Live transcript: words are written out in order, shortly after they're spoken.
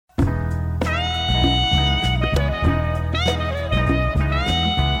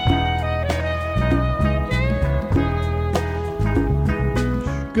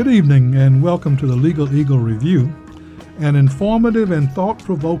Good evening and welcome to the Legal Eagle Review, an informative and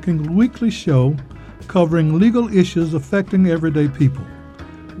thought-provoking weekly show covering legal issues affecting everyday people.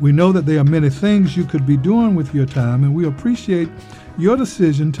 We know that there are many things you could be doing with your time, and we appreciate your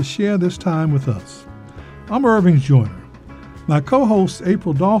decision to share this time with us. I'm Irving Joyner. My co-host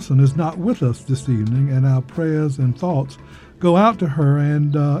April Dawson is not with us this evening, and our prayers and thoughts go out to her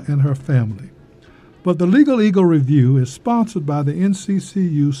and her family. But the Legal Eagle Review is sponsored by the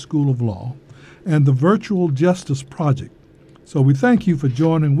NCCU School of Law and the Virtual Justice Project. So we thank you for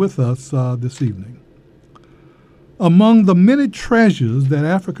joining with us this evening. Among the many treasures that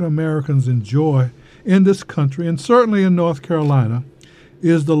African Americans enjoy in this country, and certainly in North Carolina,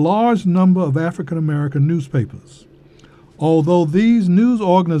 is the large number of African American newspapers. Although these news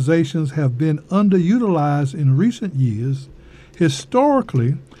organizations have been underutilized in recent years,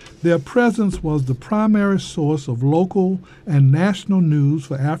 historically, their presence was the primary source of local and national news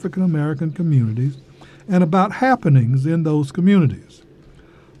for African American communities and about happenings in those communities.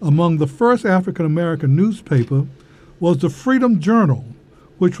 Among the first African American newspaper was the Freedom Journal,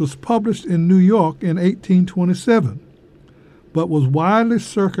 which was published in New York in 1827, but was widely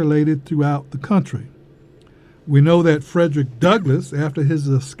circulated throughout the country. We know that Frederick Douglass, after his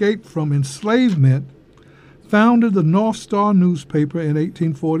escape from enslavement, founded the North Star newspaper in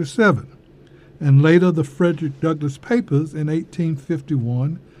 1847, and later the Frederick Douglass Papers in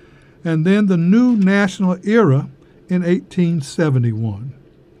 1851, and then the New National Era in 1871.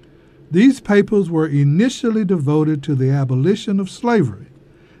 These papers were initially devoted to the abolition of slavery,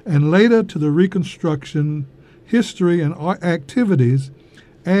 and later to the Reconstruction history and activities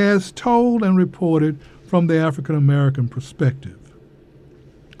as told and reported from the African American perspective.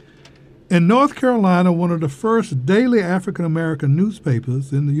 In North Carolina, one of the first daily African American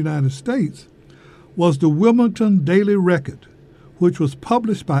newspapers in the United States was the Wilmington Daily Record, which was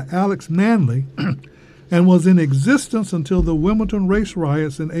published by Alex Manley and was in existence until the Wilmington race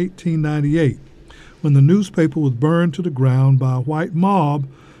riots in 1898, when the newspaper was burned to the ground by a white mob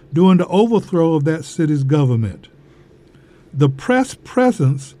during the overthrow of that city's government. The press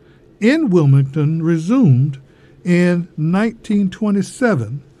presence in Wilmington resumed in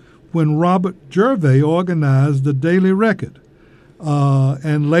 1927 when Robert Gervais organized the Daily Record,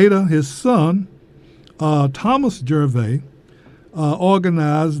 and later his son, Thomas Gervais,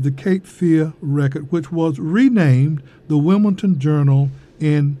 organized the Cape Fear Record, which was renamed the Wilmington Journal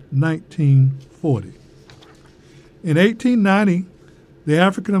in 1940. In 1890, the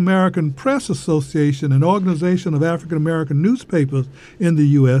African American Press Association, an organization of African American newspapers in the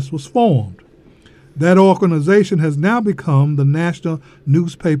U.S., was formed. That organization has now become the National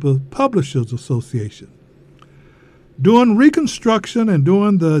Newspaper Publishers Association. During Reconstruction and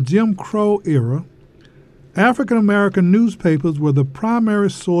during the Jim Crow era, African American newspapers were the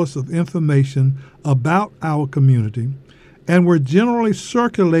primary source of information about our community and were generally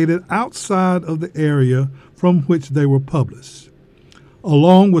circulated outside of the area from which they were published.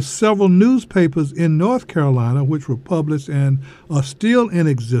 Along with several newspapers in North Carolina which were published and are still in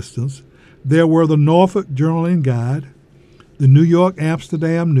existence, there were the Norfolk Journal and Guide, the New York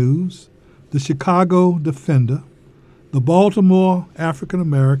Amsterdam News, the Chicago Defender, the Baltimore African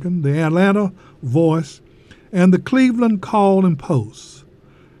American, the Atlanta Voice, and the Cleveland Call and Post.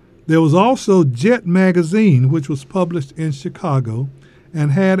 There was also Jet Magazine, which was published in Chicago and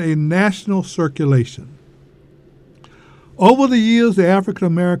had a national circulation. Over the years, the African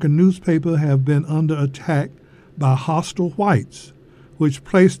American newspaper have been under attack by hostile whites, which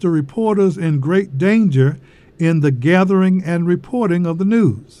placed the reporters in great danger in the gathering and reporting of the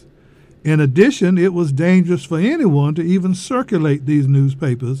news. In addition, it was dangerous for anyone to even circulate these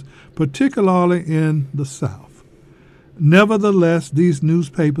newspapers, particularly in the South. Nevertheless, these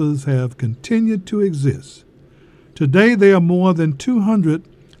newspapers have continued to exist. Today, there are more than 200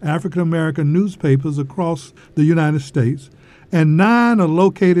 African American newspapers across the United States, and 9 are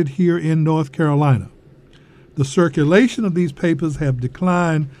located here in North Carolina. The circulation of these papers have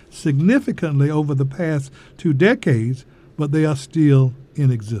declined significantly over the past 2 decades, but they are still in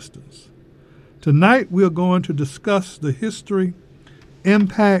existence. Tonight, we are going to discuss the history,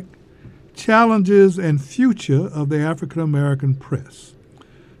 impact, challenges, and future of the African American press.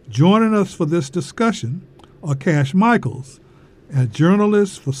 Joining us for this discussion are Cash Michaels, a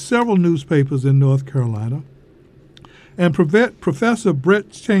journalist for several newspapers in North Carolina, and Professor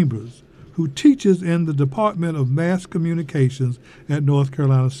Brett Chambers, who teaches in the Department of Mass Communications at North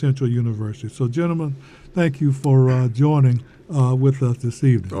Carolina Central University. So, gentlemen, thank you for joining with us this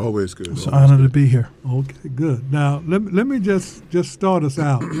evening. Always good. It's an honor to be here. Okay, good. Now, let me just start us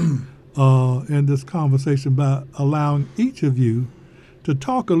out in this conversation by allowing each of you to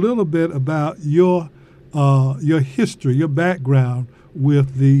talk a little bit about your history, your background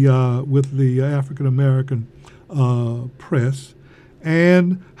with the African American press,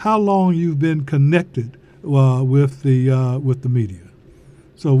 and how long you've been connected with the media.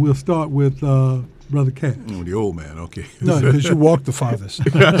 So we'll start with Brother Cash. Oh, the old man, okay. No, because you walk the farthest.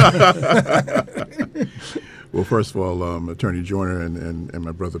 Well, first of all, Attorney Joyner and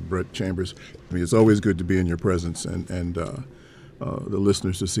my brother Brett Chambers, I mean, it's always good to be in your presence, and the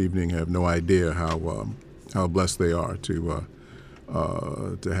listeners this evening have no idea how blessed they are to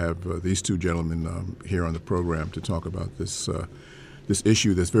have these two gentlemen here on the program to talk about this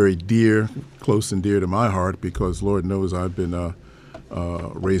issue that's very close and dear to my heart, because Lord knows I've been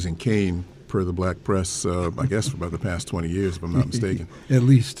raising Cain per the black press, I guess, for about the past 20 years, if I'm not mistaken. At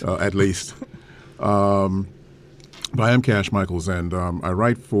least. At least. But I am Cash Michaels, and I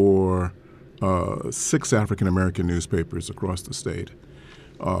write for 6 African American newspapers across the state.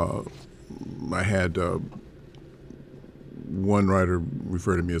 I had one writer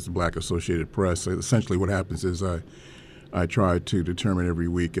refer to me as the Black Associated Press. So essentially what happens is I try to determine every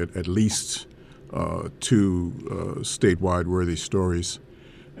week at least 2 statewide worthy stories,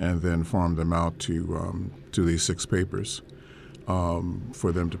 and then farm them out to these 6 papers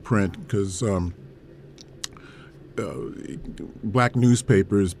for them to print, because black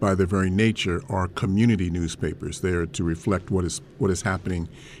newspapers, by their very nature, are community newspapers. They're to reflect what is happening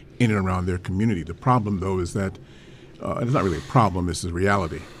in and around their community. The problem, though, is that it's not really a problem. This is a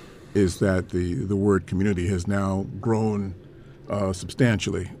reality. Is that the word community has now grown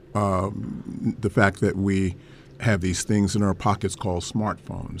substantially. The fact that we have these things in our pockets called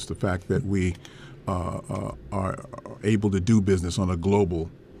smartphones, the fact that we are able to do business on a global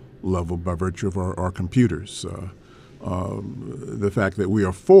level by virtue of our computers, the fact that we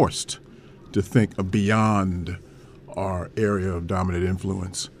are forced to think beyond our area of dominant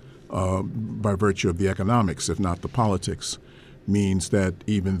influence by virtue of the economics, if not the politics, means that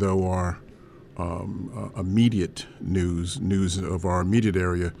even though our immediate news of our immediate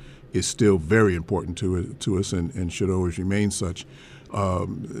area is still very important to us and should always remain such,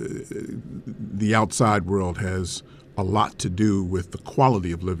 the outside world has a lot to do with the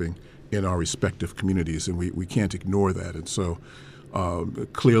quality of living in our respective communities, and we can't ignore that. And so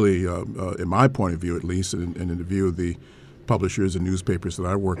clearly, in my point of view at least, and in the view of the publishers and newspapers that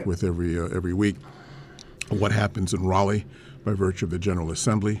I work with every week, what happens in Raleigh by virtue of the General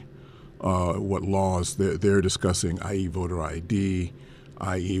Assembly, what laws they're discussing, i.e. voter ID,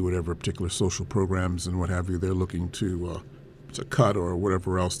 i.e. whatever particular social programs and what have you they're looking to cut, or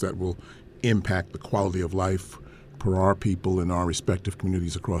whatever else that will impact the quality of life for our people in our respective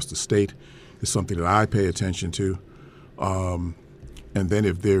communities across the state, is something that I pay attention to. And then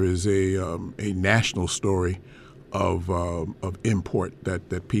if there is a national story of import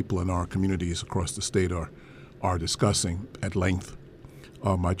that people in our communities across the state are discussing at length,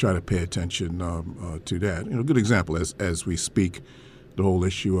 I try to pay attention to that. A good example, as we speak, the whole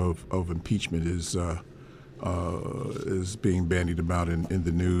issue of impeachment is being bandied about in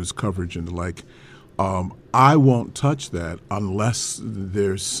the news coverage and the like. I won't touch that unless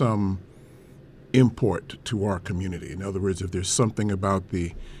there's some import to our community. In other words, if there's something about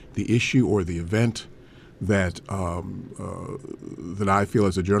the issue or the event that that I feel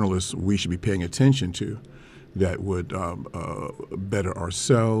as a journalist we should be paying attention to, that would better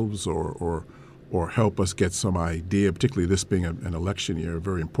ourselves or help us get some idea, particularly this being an election year, a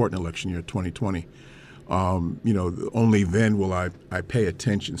very important election year, 2020. Only then will I pay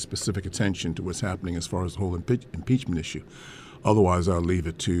specific attention to what's happening as far as the whole impeachment issue. Otherwise, I'll leave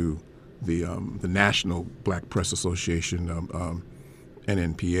it to the National Black Press Association,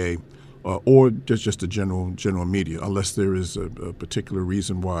 NNPA, or just the general media, unless there is a particular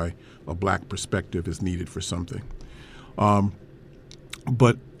reason why a black perspective is needed for something.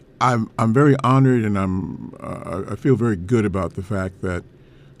 But I'm very honored, and I feel very good about the fact that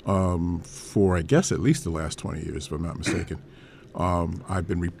for I guess at least the last 20 years, if I'm not mistaken, I've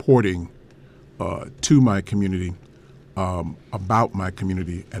been reporting to my community, about my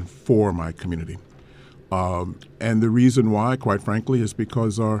community, and for my community. And the reason why, quite frankly, is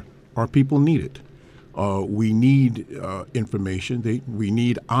because our people need it. We need information. We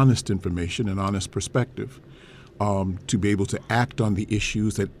need honest information and honest perspective to be able to act on the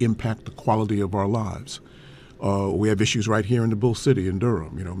issues that impact the quality of our lives. We have issues right here in the Bull City in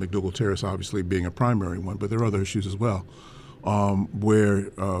Durham, McDougal Terrace obviously being a primary one, but there are other issues as well, where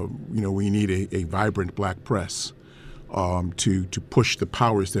we need a vibrant black press to push the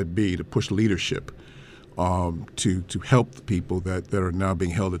powers that be, to push leadership, to help the people that are now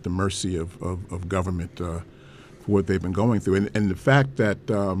being held at the mercy of government for what they've been going through. And the fact that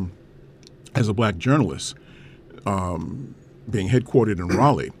as a black journalist, being headquartered in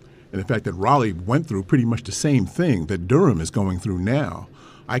Raleigh, and the fact that Raleigh went through pretty much the same thing that Durham is going through now,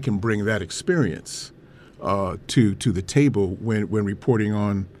 I can bring that experience to the table when reporting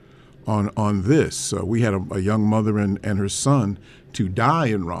on this. We had a young mother and her son to die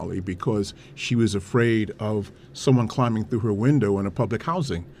in Raleigh because she was afraid of someone climbing through her window in a public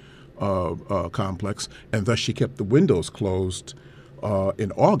housing complex, and thus she kept the windows closed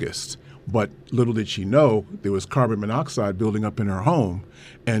in August. But little did she know there was carbon monoxide building up in her home,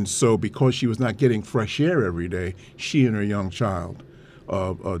 and so because she was not getting fresh air every day, she and her young child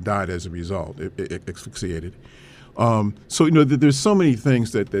died as a result, asphyxiated. So there's so many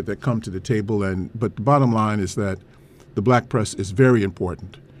things that come to the table, but the bottom line is that the black press is very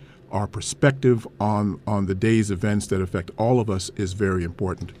important. Our perspective on the day's events that affect all of us is very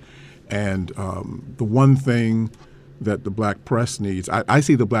important. And the one thing that the black press needs, I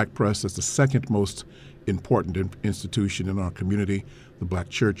see the black press as the second most important institution in our community, the black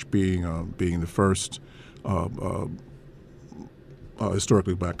church being the first,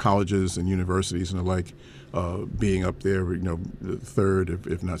 historically black colleges and universities and the like being up there, the third,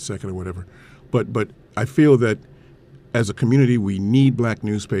 if not second or whatever. But I feel that as a community, we need black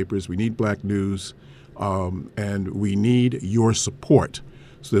newspapers, we need black news, and we need your support.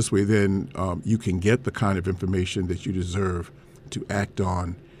 So this way, then you can get the kind of information that you deserve to act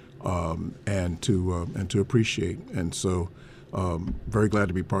on and to appreciate. And so, very glad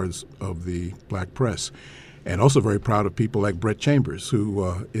to be part of the black press, and also very proud of people like Brett Chambers,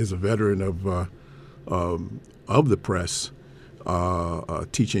 who is a veteran of the press,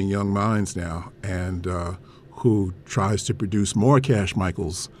 teaching young minds now, and who tries to produce more Cash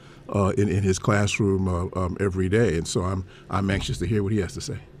Michaels in his classroom every day. And so I'm anxious to hear what he has to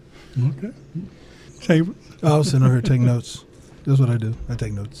say. Okay. Chambers? I was sitting over here taking notes. This is what I do. I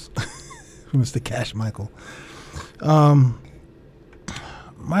take notes. Mr. Cash Michael.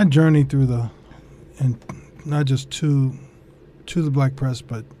 My journey through and not just to the black press,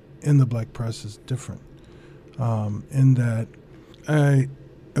 but in the black press is different. In that I,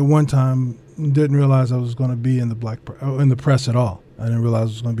 at one time, didn't realize I was going to be in the press at all. I didn't realize I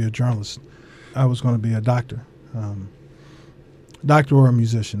was going to be a journalist. I was going to be a doctor. Doctor or a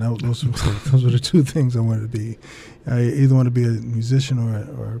musician. Those were the two things I wanted to be. I either wanted to be a musician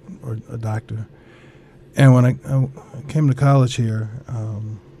or a doctor. And when I came to college here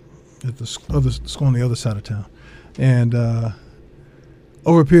at the school on the other side of town, and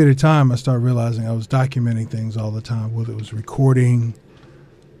over a period of time, I started realizing I was documenting things all the time, whether it was recording,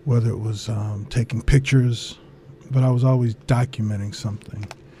 whether it was taking pictures, but I was always documenting something.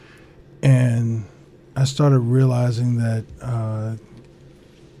 And I started realizing that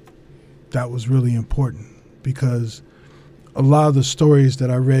that was really important, because a lot of the stories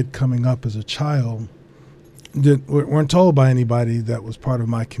that I read coming up as a child weren't told by anybody that was part of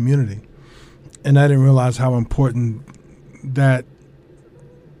my community. And I didn't realize how important that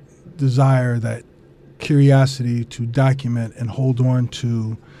desire, that curiosity to document and hold on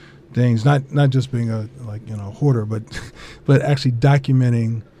to things, not just being a hoarder, but actually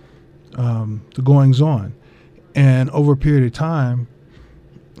documenting the goings on. And over a period of time,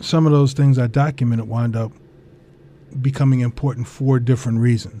 some of those things I documented wound up becoming important for different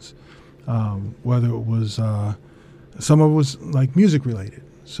reasons. Whether it was some of it was like music related.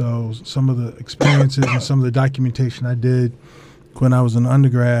 So some of the experiences and some of the documentation I did when I was an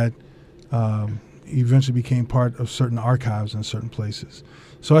undergrad eventually became part of certain archives in certain places.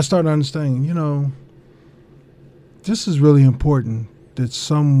 So I started understanding, this is really important, that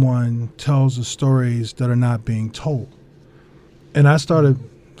someone tells the stories that are not being told. And I started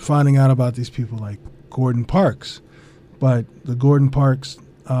finding out about these people like Gordon Parks, but the Gordon Parks,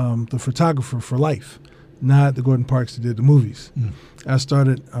 the photographer for life, not the Gordon Parks that did the movies. I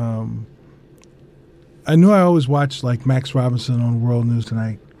started, I knew I always watched like Max Robinson on World News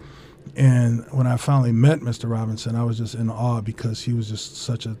Tonight. And when I finally met Mr. Robinson, I was just in awe because he was just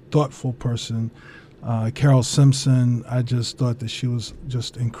such a thoughtful person. Carol Simpson, I just thought that she was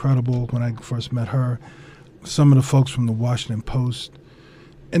just incredible when I first met her. Some of the folks from the Washington Post.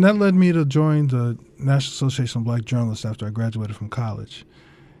 And that led me to join the National Association of Black Journalists after I graduated from college,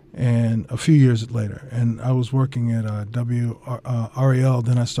 and a few years later. And I was working at WRAL,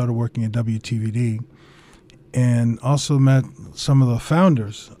 then I started working at WTVD, and also met some of the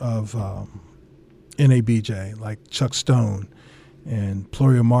founders of NABJ, like Chuck Stone and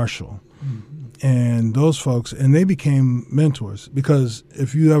Ploria Marshall. And those folks, and they became mentors, because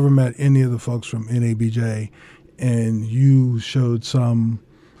if you ever met any of the folks from NABJ and you showed some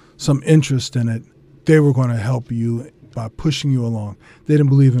interest in it, they were going to help you by pushing you along. They didn't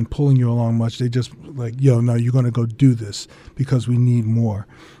believe in pulling you along much. They just like, no, you're going to go do this because we need more.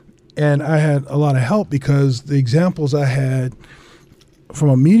 And I had a lot of help because the examples I had from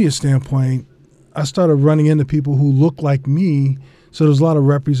a media standpoint, I started running into people who looked like me. So there's a lot of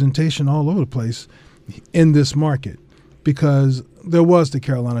representation all over the place in this market because there was the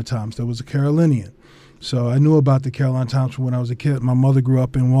Carolina Times. There was a Carolinian. So I knew about the Carolina Times from when I was a kid. My mother grew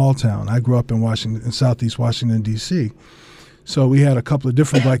up in Walltown. I grew up in Southeast Washington, D.C. So we had a couple of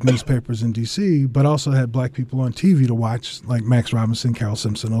different black newspapers in D.C., but also had black people on TV to watch, like Max Robinson, Carol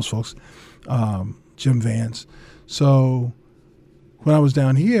Simpson, those folks, Jim Vance. So when I was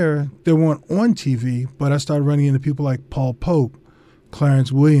down here, they weren't on TV, but I started running into people like Paul Pope,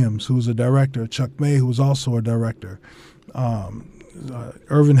 Clarence Williams, who was a director, Chuck May, who was also a director,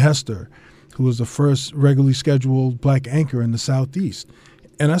 Irvin Hester, who was the first regularly scheduled black anchor in the Southeast.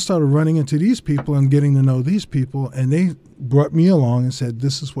 And I started running into these people and getting to know these people, and they brought me along and said,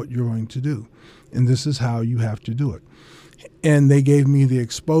 this is what you're going to do, and this is how you have to do it. And they gave me the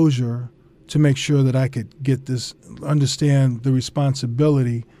exposure to make sure that I could get this, understand the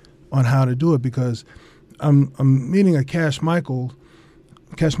responsibility on how to do it, because I'm meeting a Cash Michaels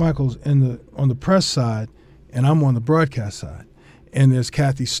on the press side, and I'm on the broadcast side. And there's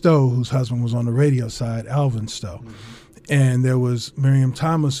Kathy Stowe, whose husband was on the radio side, Alvin Stowe. Mm-hmm. And there was Miriam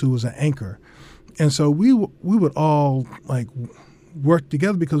Thomas, who was an anchor. And so we would all like work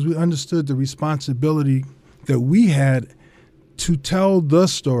together because we understood the responsibility that we had to tell the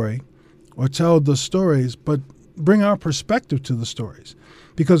story or tell the stories, but bring our perspective to the stories.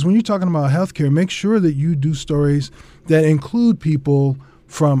 Because when you're talking about healthcare, make sure that you do stories that include people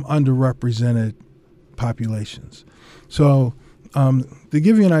from underrepresented populations. So to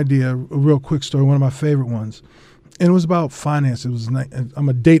give you an idea, a real quick story, one of my favorite ones, and it was about finance. It was, I'm going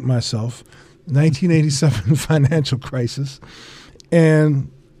to date myself, 1987 financial crisis.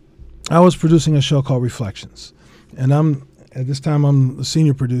 And I was producing a show called Reflections. And at this time, I'm the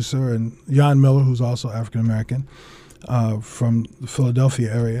senior producer, and Jan Miller, who's also African-American from the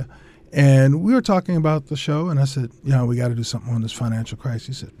Philadelphia area. And we were talking about the show, and I said, we got to do something on this financial crisis.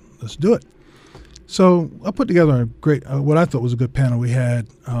 He said, let's do it. So I put together a great, what I thought was a good panel. We had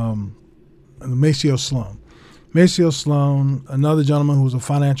Maceo Sloan. Maceo Sloan, another gentleman who was a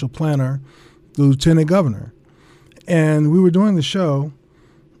financial planner, the lieutenant governor. And we were doing the show,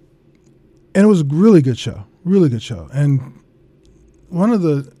 and it was a really good show. And one of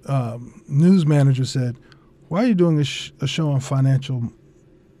the news managers said, why are you doing a show on financial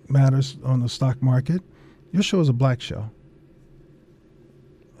matters on the stock market? Your show is a black show.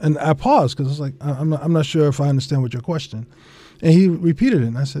 And I paused because I was like, I'm not sure if I understand what your question. And he repeated it,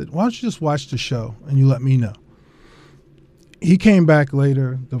 and I said, why don't you just watch the show and you let me know? He came back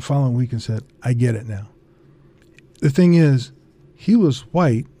later the following week and said, I get it now. The thing is, he was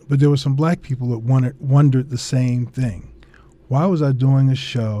white, but there were some black people that wondered the same thing. Why was I doing a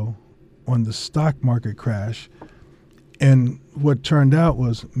show on the stock market crash? And what turned out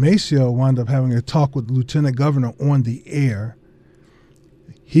was Maceo wound up having a talk with the lieutenant governor on the air.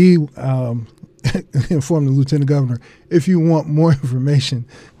 He informed the lieutenant governor, if you want more information,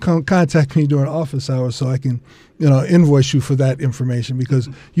 contact me during office hours so I can, invoice you for that information, because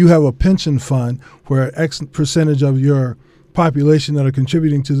you have a pension fund where X percentage of your population that are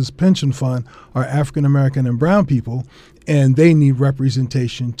contributing to this pension fund are African American and brown people, and they need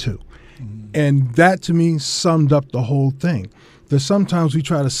representation too. Mm-hmm. And that to me summed up the whole thing. That sometimes we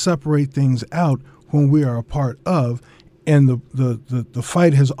try to separate things out when we are a part of. And the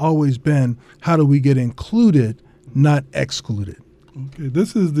fight has always been, how do we get included, not excluded? Okay,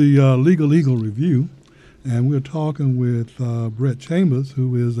 this is the Legal Eagle Review, and we're talking with Brett Chambers,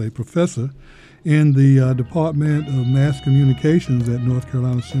 who is a professor in the Department of Mass Communications at North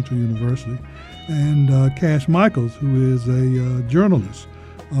Carolina Central University, and Cash Michaels, who is a journalist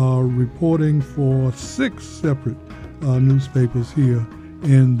reporting for 6 separate newspapers here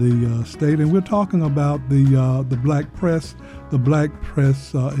in the state, and we're talking about the black press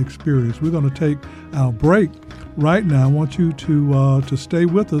experience. We're going to take our break right now. I want you to stay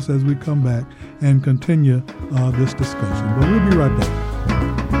with us as we come back and continue this discussion. But we'll be right back.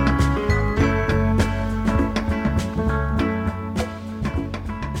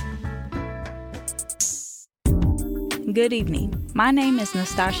 Good evening. My name is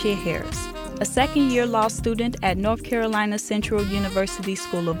Nastasia Harris, a second-year law student at North Carolina Central University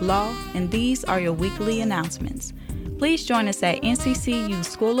School of Law, and these are your weekly announcements. Please join us at NCCU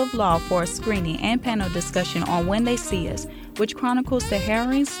School of Law for a screening and panel discussion on When They See Us which chronicles the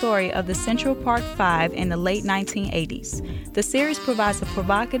harrowing story of the Central Park Five in the late 1980s. The series provides a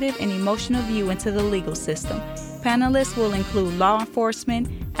provocative and emotional view into the legal system. Panelists will include law enforcement,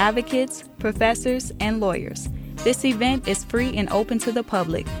 advocates, professors, and lawyers. This event is free and open to the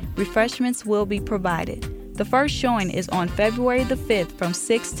public. Refreshments will be provided. The first showing is on February the 5th from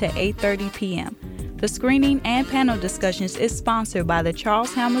 6 to 8:30 p.m. The screening and panel discussions is sponsored by the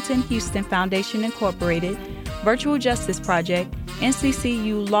Charles Hamilton Houston Foundation Incorporated, Virtual Justice Project,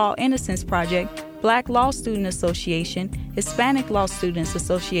 NCCU Law Innocence Project, Black Law Student Association, Hispanic Law Students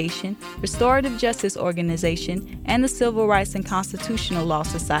Association, Restorative Justice Organization, and the Civil Rights and Constitutional Law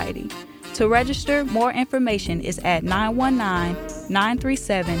Society. To register, more information is at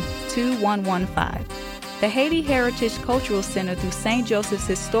 919-937-2115. The Haiti Heritage Cultural Center through St. Joseph's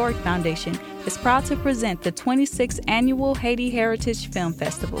Historic Foundation is proud to present the 26th Annual Haiti Heritage Film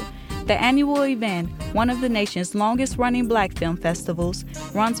Festival. The annual event, one of the nation's longest-running black film festivals,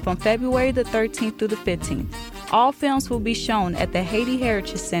 runs from February the 13th through the 15th. All films will be shown at the Haiti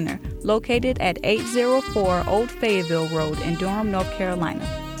Heritage Center, located at 804 Old Fayetteville Road in Durham, North Carolina.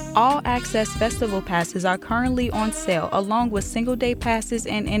 All access festival passes are currently on sale, along with single-day passes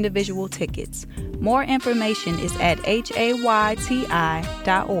and individual tickets. More information is at hayti.org.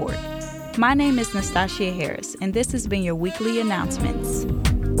 My name is Nastasia Harris, and this has been your weekly announcements.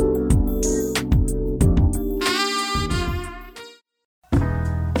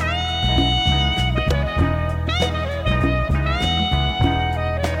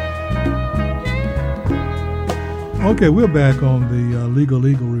 Okay, we're back on the Legal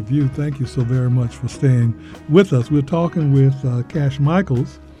Review. Thank you so very much for staying with us. We're talking with Cash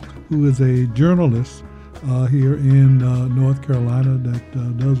Michaels, who is a journalist here in North Carolina that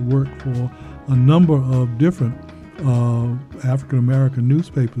does work for a number of different African-American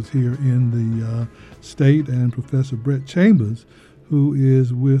newspapers here in the state, and Professor Brett Chambers, who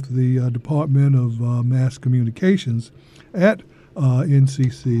is with the Department of Mass Communications at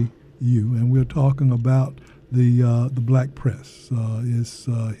NCCU. And we're talking about the black press, its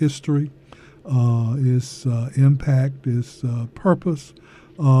history, its impact, its purpose,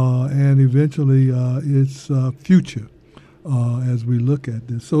 and eventually its future as we look at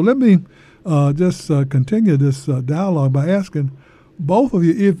this. So let me just continue this dialogue by asking both of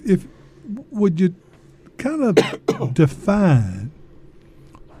you if would you kind of define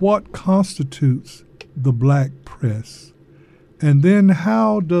what constitutes the black press, and then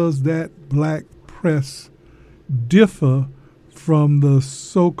how does that black press differ from the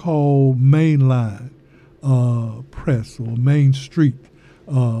so-called mainline press or Main Street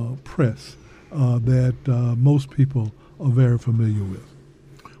press that most people are very familiar with?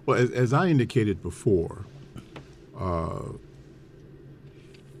 Well, as I indicated before,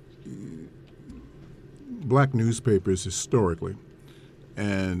 black newspapers historically,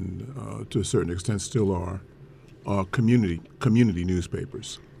 and to a certain extent still are community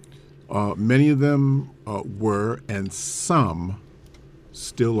newspapers. Many of them were, and some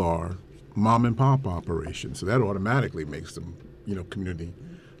still are, mom and pop operations. So that automatically makes them, community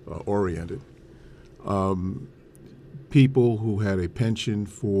oriented. People who had a penchant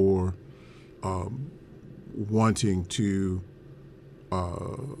for wanting to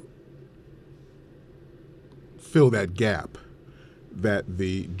fill that gap that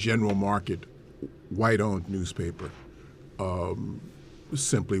the general market white-owned newspaper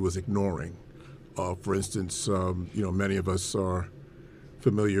simply was ignoring. For instance, many of us are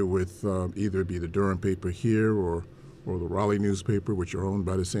familiar with either be the Durham paper here or the Raleigh newspaper, which are owned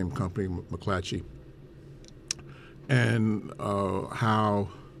by the same company, McClatchy. And how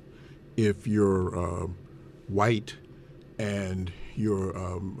if you're white and you're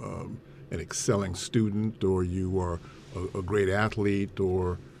an excelling student, or you are a great athlete,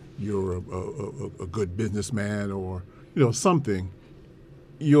 or you're a good businessman, or something,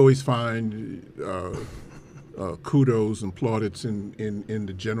 you always find kudos and plaudits in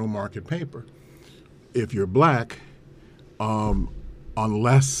the general market paper. If you're black,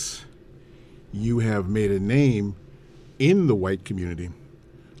 unless you have made a name in the white community,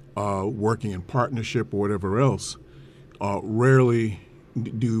 working in partnership or whatever else, rarely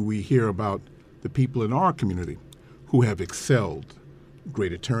do we hear about the people in our community who have excelled,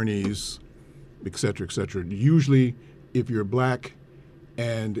 great attorneys, et cetera, et cetera. Usually, if you're black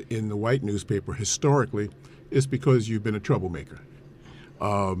and in the white newspaper, historically, it's because you've been a troublemaker.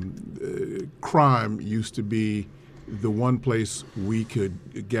 Crime used to be the one place we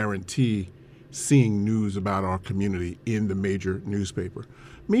could guarantee seeing news about our community in the major newspaper.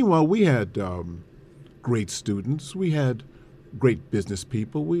 Meanwhile, we had great students. We had great business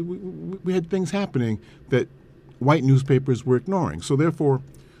people. We had things happening that white newspapers were ignoring. So therefore,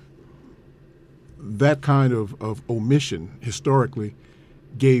 that kind of omission historically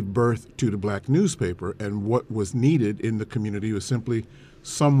gave birth to the black newspaper, and what was needed in the community was simply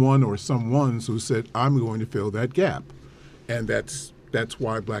someone or someones who said, I'm going to fill that gap. And that's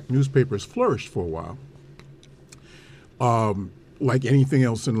why black newspapers flourished for a while. Like anything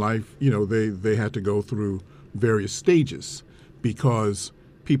else in life, they had to go through various stages because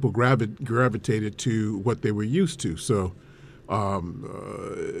people gravitated to what they were used to. So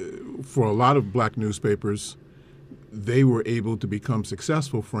for a lot of black newspapers, they were able to become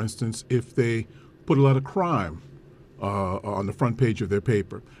successful, for instance, if they put a lot of crime on the front page of their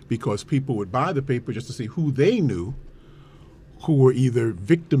paper, because people would buy the paper just to see who they knew who were either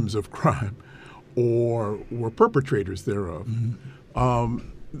victims of crime or were perpetrators thereof.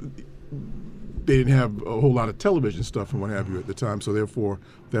 They didn't have a whole lot of television stuff and what have you at the time, so therefore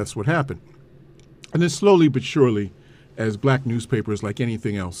that's what happened. And then slowly but surely, as black newspapers, like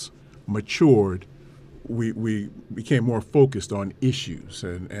anything else, matured, we became more focused on issues.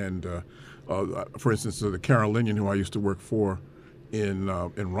 And for instance, the Carolinian, who I used to work for in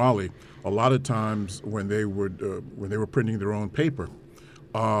Raleigh, a lot of times when they were printing their own paper,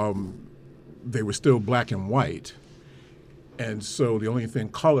 they were still black and white, and so the only thing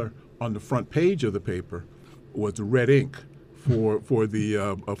color on the front page of the paper was red ink for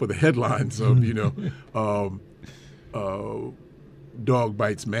the headlines of dog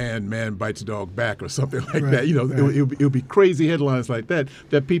bites man, man bites dog back, or something like that. It would be crazy headlines like that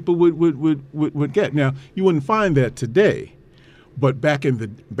people would get. Now, you wouldn't find that today, but back in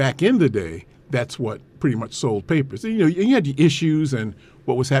the day, that's what pretty much sold papers. You had the issues and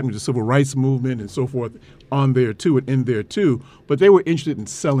what was happening to the civil rights movement and so forth on there too and in there too, but they were interested in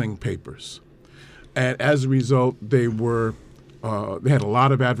selling papers. And as a result, they had a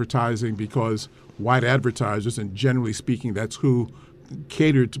lot of advertising because white advertisers, and generally speaking, that's who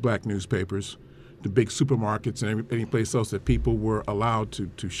catered to black newspapers, the big supermarkets and any place else that people were allowed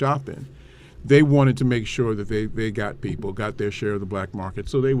to shop in. They wanted to make sure that they got their share of the black market,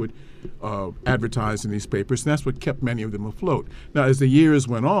 so they would advertise in these papers, and that's what kept many of them afloat. Now, as the years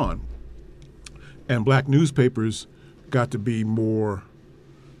went on, and black newspapers got to be more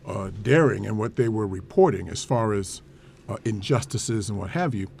daring in what they were reporting as far as injustices and what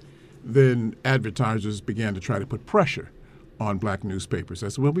have you, then advertisers began to try to put pressure on black newspapers. They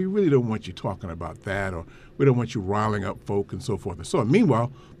said, well, we really don't want you talking about that, or we don't want you riling up folk and so forth and so on.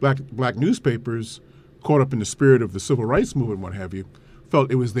 Meanwhile, black newspapers, caught up in the spirit of the civil rights movement and what have you,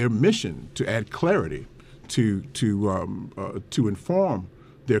 felt it was their mission to add clarity, to inform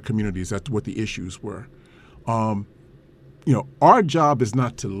their communities as to what the issues were. Our job is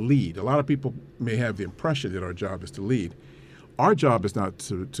not to lead. A lot of people may have the impression that our job is to lead. Our job is not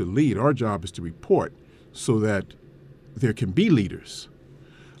to lead. Our job is to report so that there can be leaders.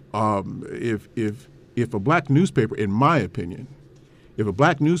 If a black newspaper, in my opinion, if a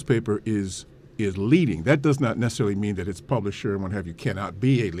black newspaper is leading, that does not necessarily mean that its publisher and what have you cannot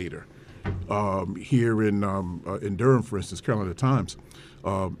be a leader. Here in Durham, for instance, Carolina Times,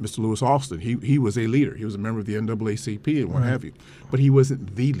 Mr. Lewis Austin, he was a leader. He was a member of the NAACP and what have you, but he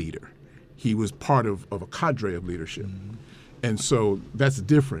wasn't the leader. He was part of a cadre of leadership, and so that's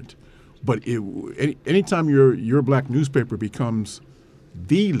different. But anytime your black newspaper becomes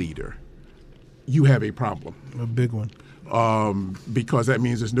the leader, you have a problem. A big one. Because that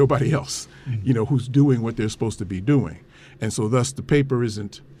means there's nobody else, who's doing what they're supposed to be doing. And so thus the paper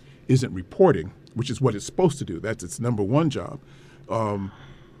isn't reporting, which is what it's supposed to do. That's its number one job.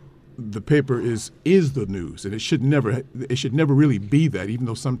 The paper is the news, and it should never really be that, even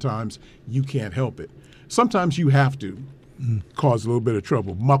though sometimes you can't help it. Sometimes you have to cause a little bit of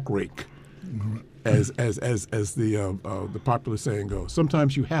trouble, muckrake, as the popular saying goes.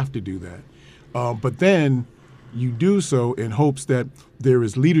 Sometimes you have to do that, but then you do so in hopes that there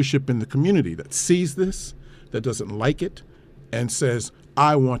is leadership in the community that sees this, that doesn't like it, and says,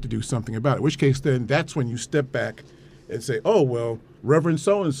 I want to do something about it. In which case, then that's when you step back and say, oh, well, Reverend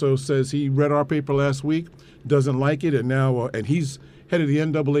so-and-so says he read our paper last week, doesn't like it, and now and he's head of the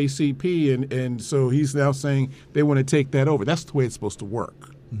NAACP, and so he's now saying they want to take that over. That's the way it's supposed to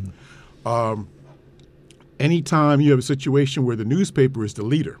work. Anytime you have a situation where the newspaper is the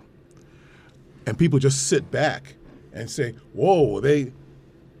leader and people just sit back and say, whoa, they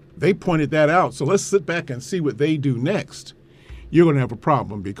pointed that out, so let's sit back and see what they do next, you're going to have a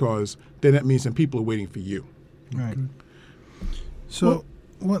problem, because then that means that people are waiting for you. Right. So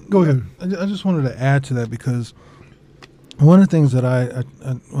go ahead. I just wanted to add to that, because one of the things that I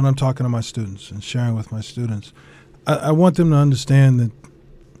when I'm talking to my students and sharing with my students, I want them to understand that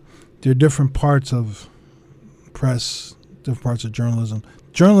there are different parts of press, different parts of journalism.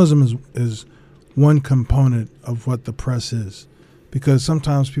 Journalism is one component of what the press is, because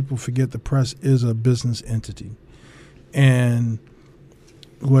sometimes people forget the press is a business entity. And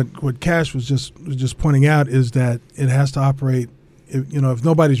what Cash was just pointing out is that it has to operate. If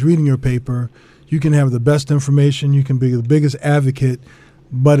nobody's reading your paper, you can have the best information, you can be the biggest advocate,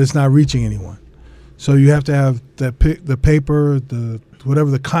 but it's not reaching anyone. So you have to have the paper,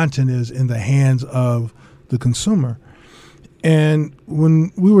 whatever the content is, in the hands of the consumer. And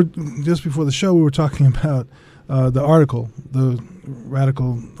when we were, just before the show, we were talking about the article, the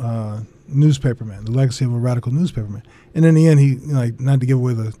radical newspaperman, the legacy of a radical newspaperman. And in the end, he, not to give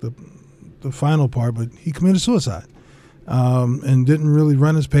away the final part, but he committed suicide and didn't really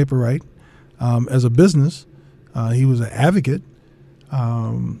run his paper right. As a business, he was an advocate.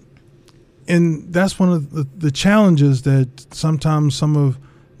 And that's one of the challenges that sometimes some of,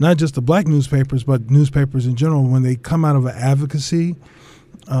 not just the black newspapers, but newspapers in general, when they come out of an advocacy,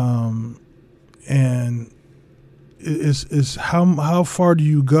 and is how far do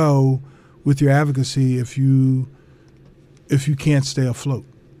you go with your advocacy if you can't stay afloat?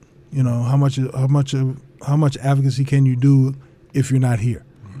 How much advocacy can you do if you're not here?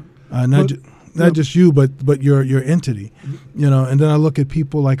 Not just you, but your entity, And then I look at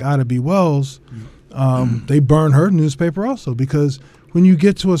people like Ida B. Wells. They burn her newspaper also, because when you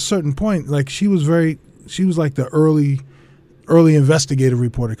get to a certain point, like she was like the early investigative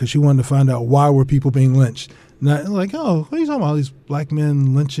reporter, because she wanted to find out why were people being lynched. Not like, oh, what are you talking about? All these black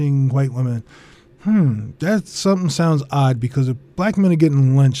men lynching white women. That something sounds odd, because if black men are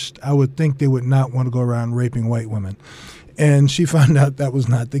getting lynched, I would think they would not want to go around raping white women. And she found out that was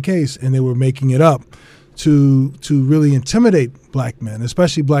not the case, and they were making it up to really intimidate black men,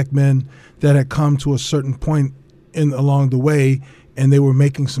 especially black men that had come to a certain point along the way, and they were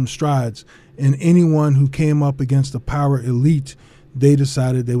making some strides. And anyone who came up against the power elite, they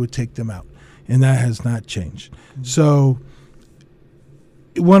decided they would take them out, and that has not changed. Mm-hmm. So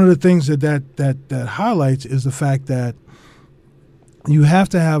one of the things that highlights is the fact that you have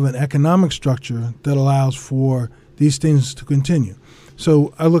to have an economic structure that allows for these things to continue.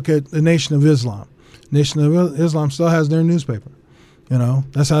 So I look at the Nation of Islam. Nation of Islam still has their newspaper.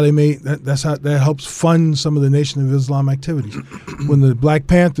 That's how they made that helps fund some of the Nation of Islam activities. When the Black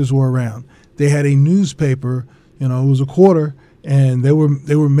Panthers were around, they had a newspaper. It was a quarter, and they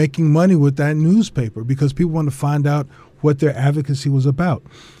were making money with that newspaper because people wanted to find out what their advocacy was about.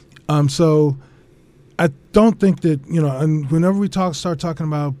 So I don't think that, and whenever we start talking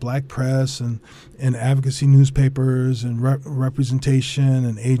about black press and advocacy newspapers and representation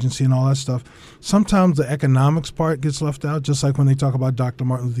and agency and all that stuff, sometimes the economics part gets left out, just like when they talk about Dr.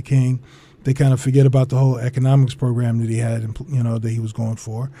 Martin Luther King. They kind of forget about the whole economics program that he had, that he was going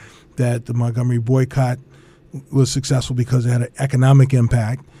for, that the Montgomery boycott was successful because it had an economic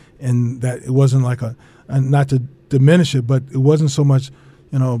impact, and that it wasn't like not to diminish it, but it wasn't so much,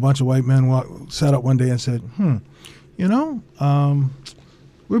 a bunch of white men sat up one day and said,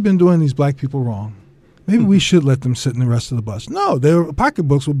 we've been doing these black people wrong. Maybe we should let them sit in the rest of the bus. No, their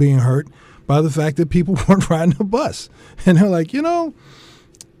pocketbooks were being hurt by the fact that people weren't riding the bus. And they're like, the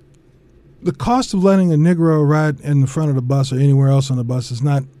cost of letting a Negro ride in the front of the bus or anywhere else on the bus is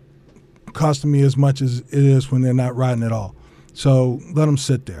not costing me as much as it is when they're not riding at all. So let them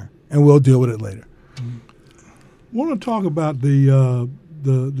sit there, and we'll deal with it later. I want to talk about the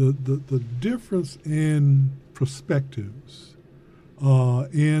difference in perspectives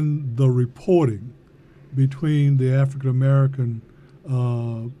in the reporting between the African American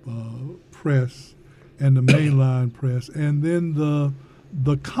press and the mainline press, and then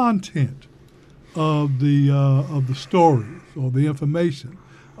the content of the stories or the information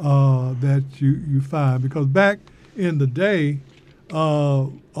that you find. Because back in the day, a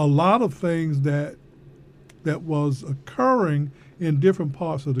lot of things that was occurring in different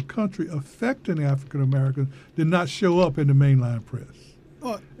parts of the country affecting African Americans did not show up in the mainline press.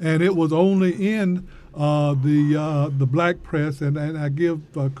 And it was only in the black press, and I give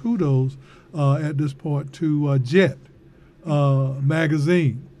kudos at this point to Jet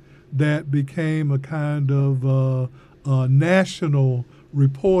magazine, that became a kind of national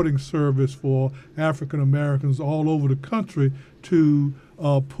reporting service for African Americans all over the country to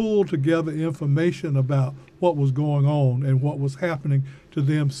pull together information about what was going on and what was happening to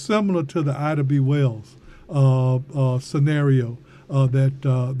them, similar to the Ida B. Wells scenario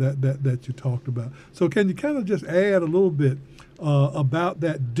that you talked about. So can you kind of just add a little bit about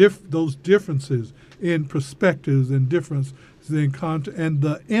that those differences in perspectives and differences in content and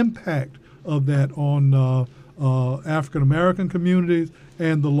the impact of that on African American communities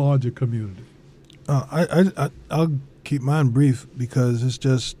and the larger community? I'll keep mine brief because it's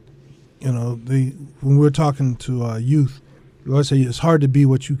just, when we're talking to youth, we always say it's hard to be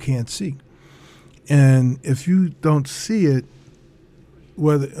what you can't see. And if you don't see it,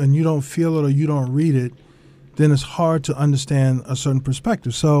 and you don't feel it or you don't read it, then it's hard to understand a certain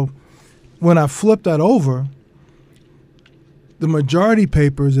perspective. So when I flip that over, the majority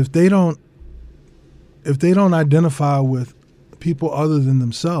papers, if they don't identify with people other than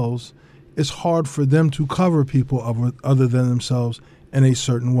themselves, it's hard for them to cover people other than themselves in a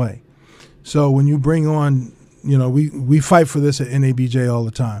certain way. So when you bring on, we fight for this at NABJ all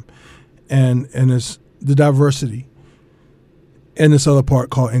the time, and it's the diversity, and this other part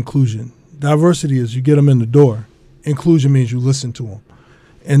called inclusion. Diversity is you get them in the door. Inclusion means you listen to them,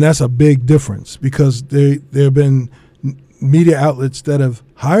 and that's a big difference because there have been media outlets that have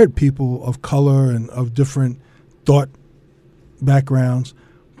hired people of color and of different thought backgrounds,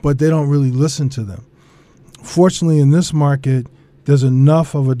 but they don't really listen to them. Fortunately, in this market, there's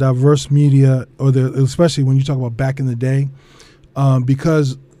enough of a diverse media, especially when you talk about back in the day,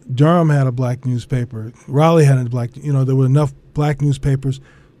 because Durham had a black newspaper, Raleigh had a black, there were enough black newspapers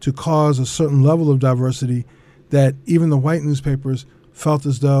to cause a certain level of diversity that even the white newspapers felt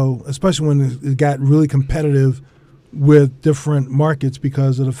as though, especially when it got really competitive with different markets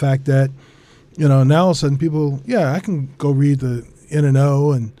because of the fact that, now all of a sudden people, I can go read the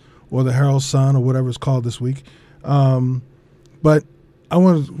N&O or the Herald Sun or whatever it's called this week. But I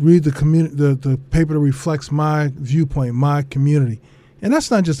want to read the paper that reflects my viewpoint, my community. And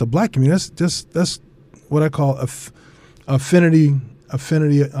that's not just a black community. That's what I call affinity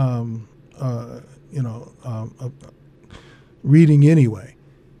reading anyway.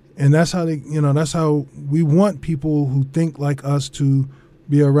 And that's how that's how we want people who think like us to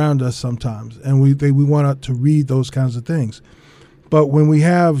be around us sometimes. And we want to read those kinds of things. But when we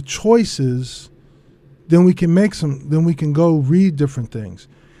have choices, then we can go read different things.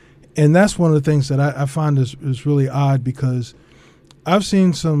 And that's one of the things that I find is really odd because I've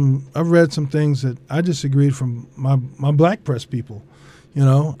read some things that I disagreed from my black press people.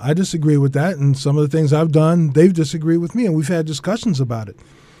 I disagree with that. And some of the things I've done, they've disagreed with me. And we've had discussions about it.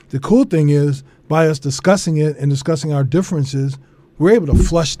 The cool thing is, by us discussing it and discussing our differences, we're able to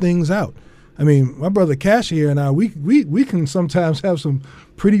flush things out. I mean, my brother Cash here and I, we can sometimes have some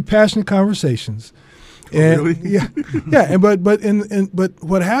pretty passionate conversations. And really? yeah. But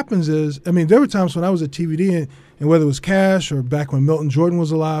what happens is, I mean, there were times when I was at TVD and whether it was Cash or back when Milton Jordan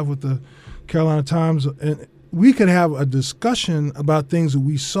was alive with the Carolina Times, and we could have a discussion about things that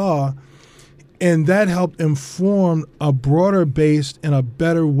we saw, and that helped inform a broader based and a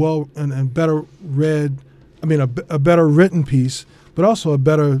better better written piece, but also a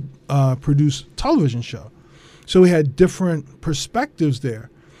better produced television show. So we had different perspectives there.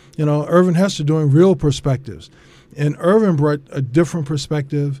 Irvin Hester doing Real Perspectives. And Irvin brought a different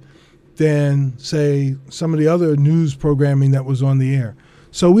perspective than, say, some of the other news programming that was on the air.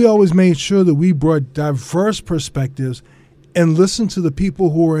 So we always made sure that we brought diverse perspectives and listened to the people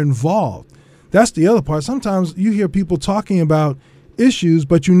who were involved. That's the other part. Sometimes you hear people talking about issues,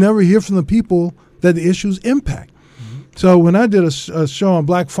 but you never hear from the people that the issues impact. Mm-hmm. So when I did a show on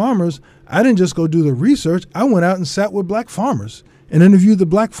black farmers, I didn't just go do the research. I went out and sat with black farmers and interviewed the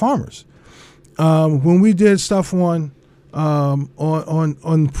black farmers. When we did stuff on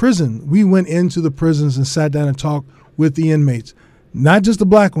prison, we went into the prisons and sat down and talked with the inmates, not just the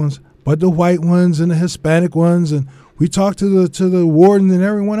black ones, but the white ones and the Hispanic ones, and we talked to the warden and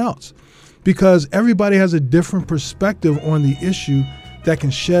everyone else, because everybody has a different perspective on the issue that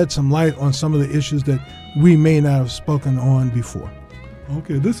can shed some light on some of the issues that we may not have spoken on before.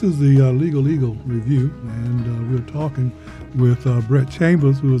 Okay, this is the Legal Eagle Review, and we're talking with Brett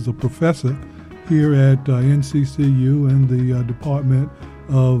Chambers, who is a professor here at NCCU in the Department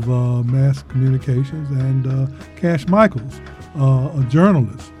of Mass Communications, and Cash Michaels, a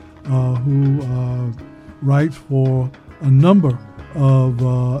journalist who writes for a number of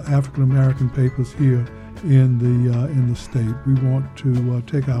African American papers here in the state. We want to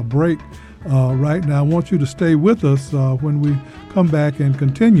take our break right now. I want you to stay with us when we come back and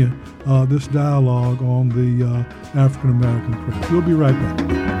continue this dialogue on the African American press. We'll be right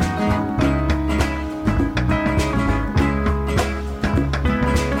back.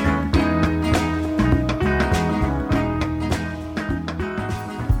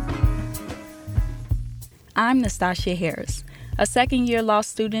 I'm Nastasia Harris, a second-year law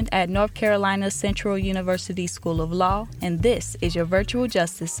student at North Carolina Central University School of Law, and this is your Virtual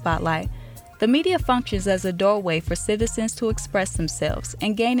Justice Spotlight. The media functions as a doorway for citizens to express themselves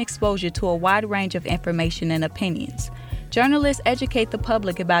and gain exposure to a wide range of information and opinions. Journalists educate the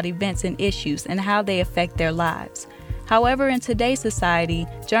public about events and issues and how they affect their lives. However, in today's society,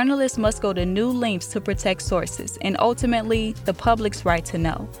 journalists must go to new lengths to protect sources and ultimately the public's right to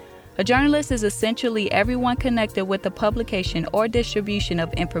know. A journalist is essentially everyone connected with the publication or distribution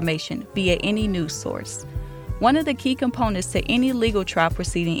of information via any news source. One of the key components to any legal trial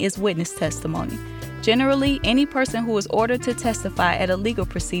proceeding is witness testimony. Generally, any person who is ordered to testify at a legal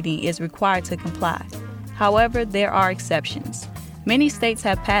proceeding is required to comply. However, there are exceptions. Many states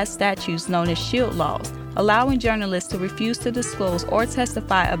have passed statutes known as shield laws, allowing journalists to refuse to disclose or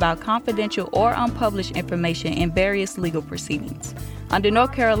testify about confidential or unpublished information in various legal proceedings. Under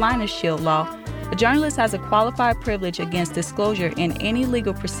North Carolina's shield law, a journalist has a qualified privilege against disclosure in any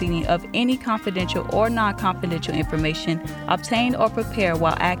legal proceeding of any confidential or non-confidential information obtained or prepared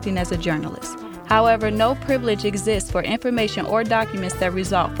while acting as a journalist. However, no privilege exists for information or documents that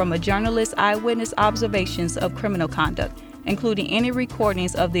result from a journalist's eyewitness observations of criminal conduct, including any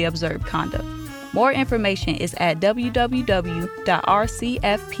recordings of the observed conduct. More information is at www.rcfp.org.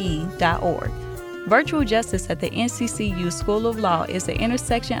 Virtual Justice at the NCCU School of Law is the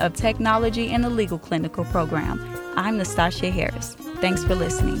intersection of technology and the legal clinical program. I'm Nastasia Harris. Thanks for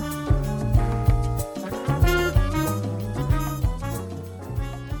listening.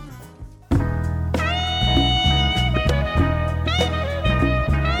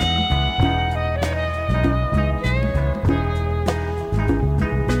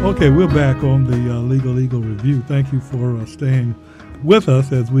 Okay, we're back on the Legal Eagle Review. Thank you for staying with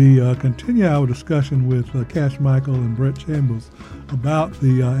us as we continue our discussion with Cash Michael and Brett Chambers about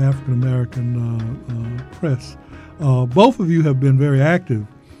the African American press. Both of you have been very active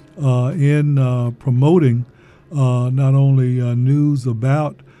in promoting not only news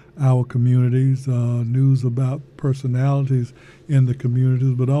about our communities, news about personalities in the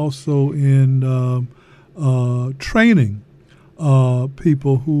communities, but also in training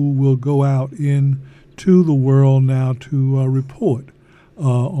people who will go out into the world now to report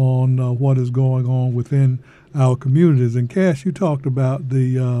on what is going on within our communities. And Cash, you talked about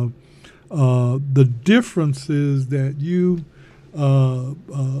the differences that you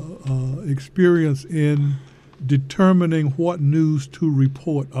experience in determining what news to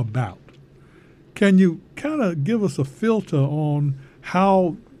report about. Can you kind of give us a filter on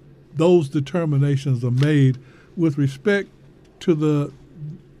how those determinations are made with respect to the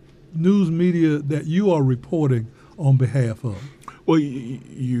news media that you are reporting on behalf of? Well,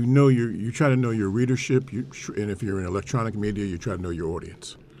 you try to know your readership, and if you're in electronic media, you try to know your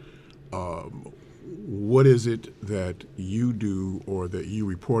audience. What is it that you do or that you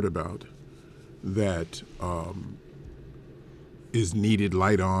report about that is needed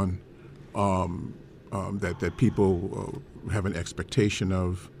light on, that people have an expectation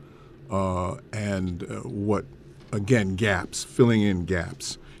of, and what, again, gaps, filling in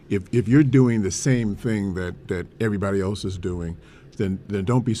gaps. If you're doing the same thing that everybody else is doing, then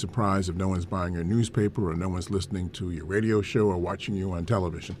don't be surprised if no one's buying your newspaper or no one's listening to your radio show or watching you on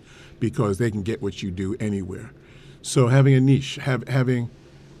television, because they can get what you do anywhere. So having a niche, having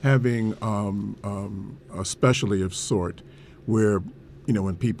a specialty of sort, where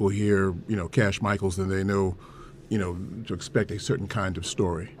when people hear Cash Michaels, then they know to expect a certain kind of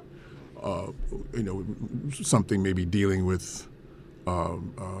story. Something maybe dealing with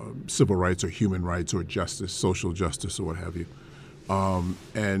civil rights or human rights or justice, social justice or what have you.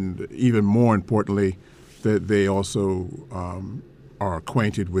 And even more importantly, that they also are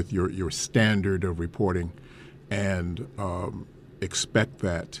acquainted with your standard of reporting and expect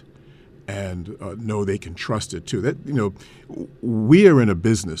that and know they can trust it too. That we are in a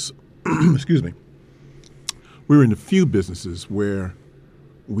business, excuse me, we're in a few businesses where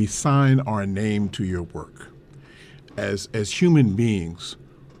we sign our name to your work. As human beings,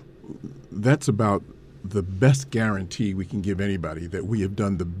 that's about the best guarantee we can give anybody that we have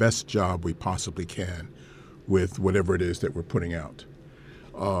done the best job we possibly can with whatever it is that we're putting out.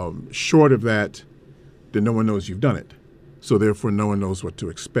 Short of that, then no one knows you've done it. So therefore, no one knows what to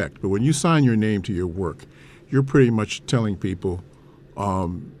expect. But when you sign your name to your work, you're pretty much telling people,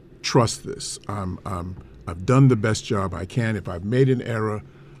 trust this. I've done the best job I can. If I've made an error,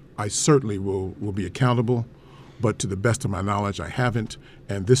 I certainly will be accountable. But to the best of my knowledge, I haven't.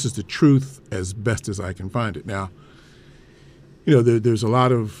 And this is the truth as best as I can find it. Now, there's a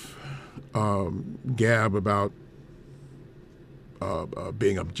lot of gab about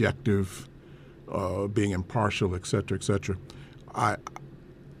being objective, being impartial, et cetera, et cetera. I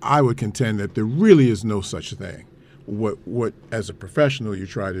would contend that there really is no such thing. What as a professional you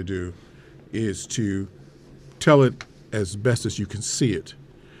try to do is to tell it as best as you can see it,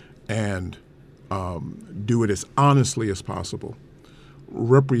 and do it as honestly as possible,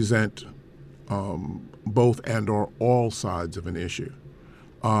 represent both and or all sides of an issue,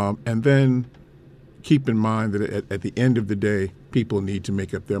 and then keep in mind that at the end of the day, people need to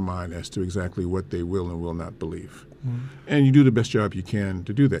make up their mind as to exactly what they will and will not believe. And you do the best job you can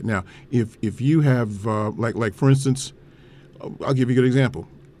to do that. Now, if you have, like for instance, I'll give you a good example.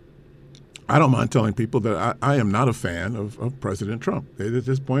 I don't mind telling people that I am not a fan of President Trump. It's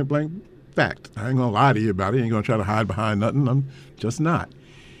just point blank fact. I ain't going to lie to you about it. I ain't going to try to hide behind nothing. I'm just not.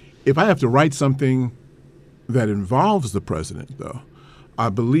 If I have to write something that involves the president, though, I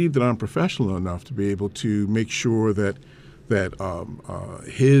believe that I'm professional enough to be able to make sure that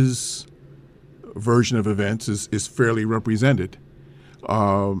his version of events is fairly represented,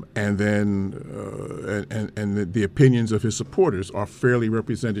 and then the opinions of his supporters are fairly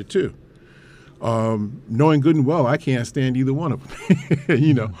represented too. Knowing good and well I can't stand either one of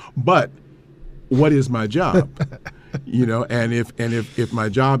them, But what is my job? And if my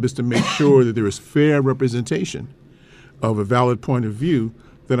job is to make sure that there is fair representation of a valid point of view,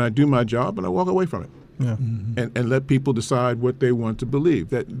 then I do my job and I walk away from it. Yeah. And let people decide what they want to believe.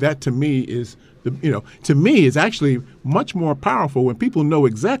 That to me is is actually much more powerful when people know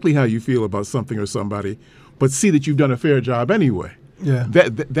exactly how you feel about something or somebody, but see that you've done a fair job anyway. Yeah.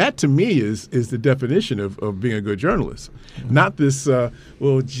 That to me is the definition of being a good journalist. Not this, I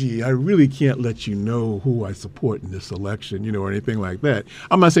really can't let you know who I support in this election, or anything like that.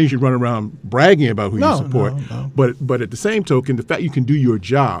 I'm not saying you should run around bragging about who you support, no. But at the same token, the fact you can do your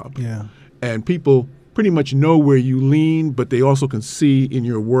job, Yeah. and people pretty much know where you lean, but they also can see in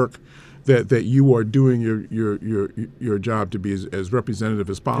your work that you are doing your job to be as representative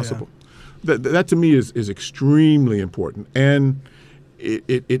as possible. Yeah. That to me is extremely important, and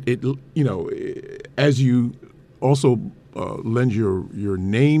it as you also lend your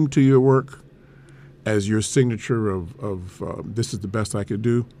name to your work as your signature of this is the best I could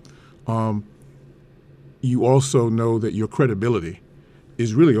do. You also know that your credibility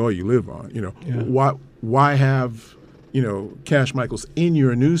is really all you live on. Why have Cash Michaels in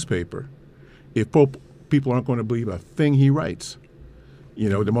your newspaper if people aren't going to believe a thing he writes?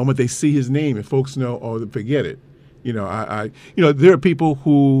 The moment they see his name and folks know, oh, forget it. There are people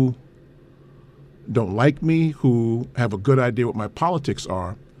who don't like me, who have a good idea what my politics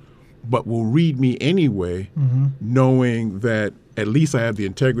are, but will read me anyway, knowing that at least I have the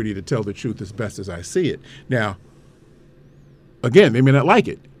integrity to tell the truth as best as I see it. Now, again, they may not like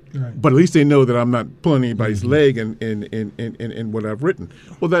it, right, but at least they know that I'm not pulling anybody's leg in what I've written.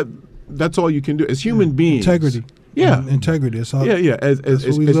 Well, that's all you can do as human beings. Integrity. Yeah, integrity. It's all, As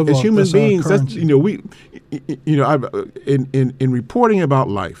human beings, that's I've in reporting about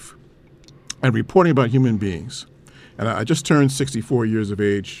life and reporting about human beings, and I just turned 64 years of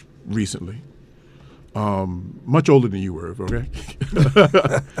age recently. Much older than you were, okay?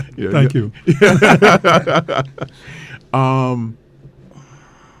 Thank you.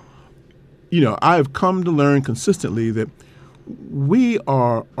 I've come to learn consistently that we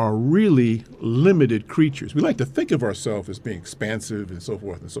are really limited creatures. We like to think of ourselves as being expansive and so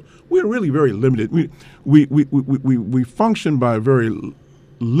forth, and so we're really very limited. We function by very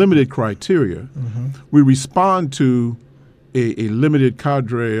limited criteria. We respond to a limited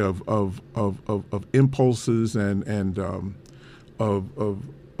cadre of impulses and of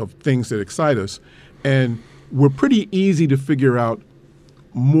things that excite us, and we're pretty easy to figure out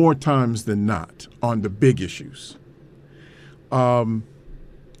more times than not on the big issues. And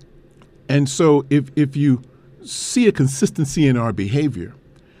so if you see a consistency in our behavior,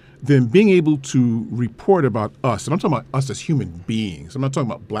 then being able to report about us, and I'm talking about us as human beings, I'm not talking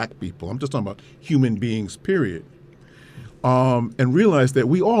about black people, I'm just talking about human beings, period, and realize that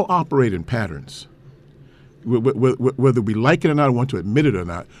we all operate in patterns. Whether we like it or not, or want to admit it or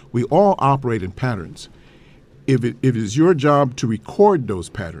not, we all operate in patterns. If it is your job to record those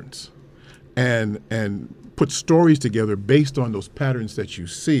patterns and put stories together based on those patterns that you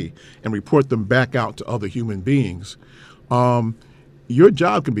see and report them back out to other human beings, your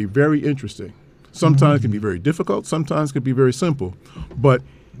job can be very interesting. Sometimes it can be very difficult. Sometimes it can be very simple. But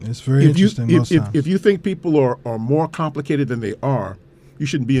it's very interesting most times. If you think people are more complicated than they are, you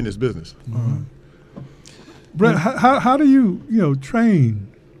shouldn't be in this business. Brett, how do you train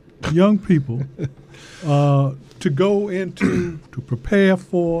young people to go into, to prepare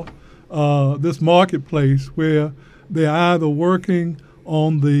for this marketplace where they're either working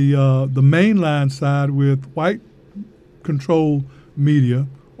on the mainline side with white-controlled media,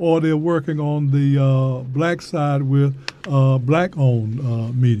 or they're working on the black side with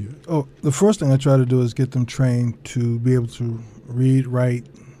black-owned media? Oh, the first thing I try to do is get them trained to be able to read, write,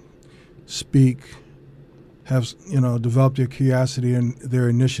 speak, have develop their curiosity and their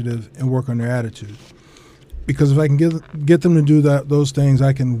initiative, and work on their attitude. Because if I can get them to do those things,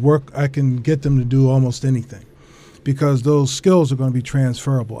 I can get them to do almost anything. Because those skills are going to be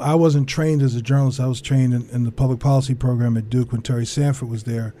transferable. I wasn't trained as a journalist. I was trained in the public policy program at Duke when Terry Sanford was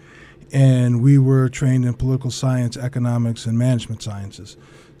there, and we were trained in political science, economics, and management sciences.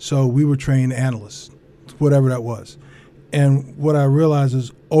 So we were trained analysts, whatever that was. And what I realized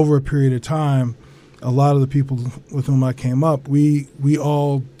is over a period of time, a lot of the people with whom I came up, we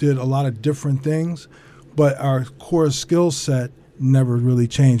all did a lot of different things, but our core skill set never really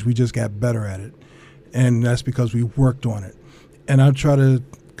changed. We just got better at it. And that's because we worked on it. And I try to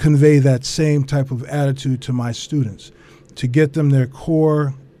convey that same type of attitude to my students, to get them their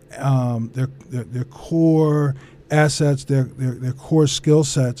core core assets, their core skill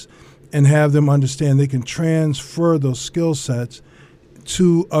sets, and have them understand they can transfer those skill sets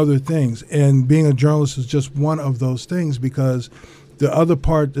to other things. And being a journalist is just one of those things, because the other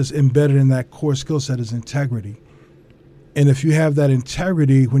part that's embedded in that core skill set is integrity. And if you have that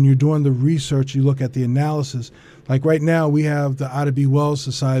integrity, when you're doing the research, you look at the analysis. Like right now, we have the Ida B. Wells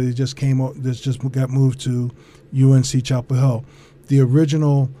Society that just got moved to UNC Chapel Hill. The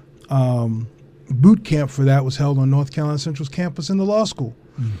original boot camp for that was held on North Carolina Central's campus in the law school.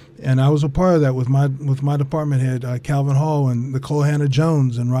 Mm-hmm. And I was a part of that with my department head, Calvin Hall, and Nicole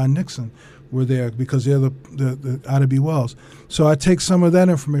Hannah-Jones and Ron Nixon were there because they're the Ida B. Wells. So I take some of that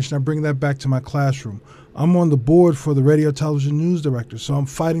information, I bring that back to my classroom. I'm on the board for the Radio Television News Directors, so I'm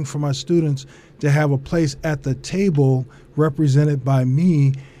fighting for my students to have a place at the table represented by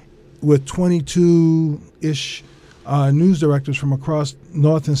me with 22-ish news directors from across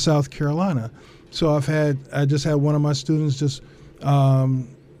North and South Carolina. So I just had one of my students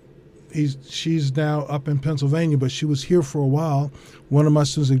she's now up in Pennsylvania, but she was here for a while. One of my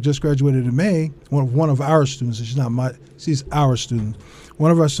students that just graduated in May, one of our students, she's our student.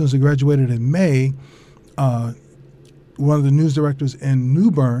 One of our students that graduated in May, one of the news directors in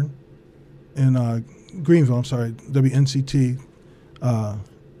New Bern, in Greenville, WNCT,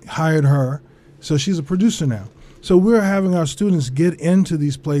 hired her. So she's a producer now. So we're having our students get into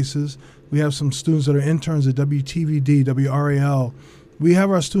these places. We have some students that are interns at WTVD, WRAL. We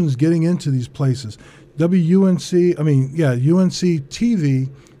have our students getting into these places. UNC TV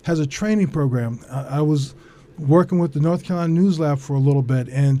has a training program. I was working with the North Carolina News Lab for a little bit,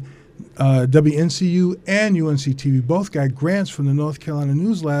 and WNCU and UNC TV both got grants from the North Carolina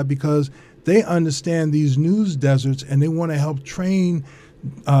News Lab because they understand these news deserts and they want to help train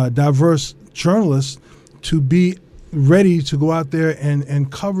diverse journalists to be ready to go out there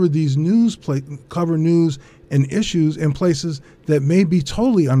and cover these cover news and issues in places that may be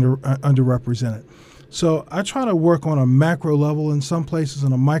totally underrepresented. So I try to work on a macro level in some places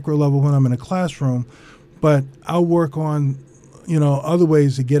and a micro level when I'm in a classroom, but I'll work on other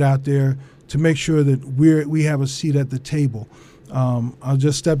ways to get out there to make sure that we have a seat at the table. I'll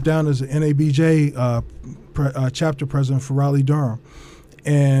just step down as an NABJ chapter president for Raleigh-Durham,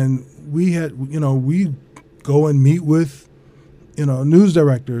 and we go and meet with news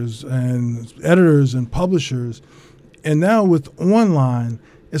directors and editors and publishers, and now with online,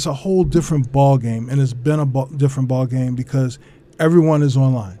 it's a whole different ball game, and it's been a different ball game because everyone is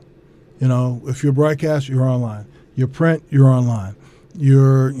online. If you're broadcast, you're online. Your print, you're online.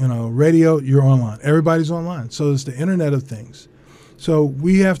 Your radio, you're online. Everybody's online. So it's the Internet of Things. So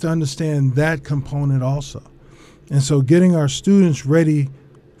we have to understand that component also. And so getting our students ready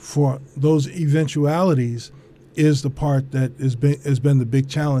for those eventualities is the part that has been the big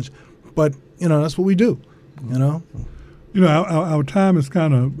challenge. But, that's what we do, Our time is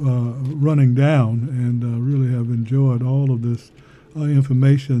kind of running down, and really have enjoyed all of this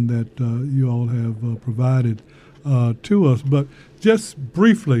information that you all have provided to us. But just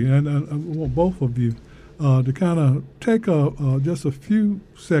briefly, and I want both of you to kind of take just a few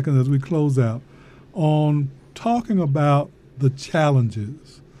seconds as we close out on talking about the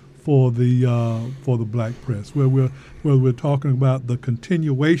challenges for the black press, where we're talking about the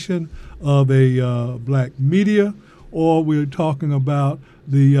continuation of a black media, or we're talking about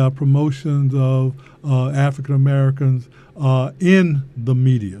the promotions of African Americans in the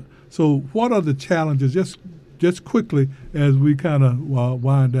media. So what are the challenges, just quickly, as we kind of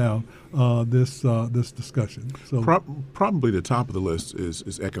wind down this discussion? So probably the top of the list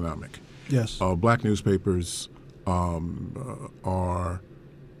is economic. Yes. Black newspapers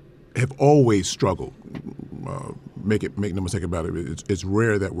have always struggled. Make no mistake about it. It's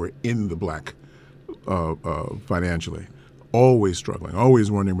rare that we're in the black financially. Always struggling.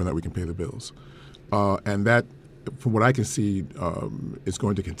 Always wondering whether we can pay the bills, and that from what I can see, is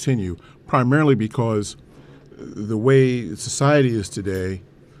going to continue, primarily because the way society is today,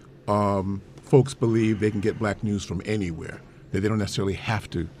 folks believe they can get black news from anywhere, that they don't necessarily have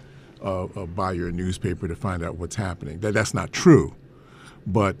to buy your newspaper to find out what's happening. That's not true,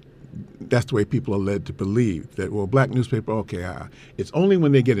 but that's the way people are led to believe, that, well, black newspaper, okay, it's only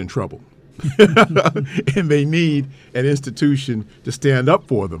when they get in trouble and they need an institution to stand up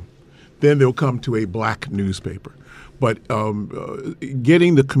for them, then they'll come to a black newspaper. But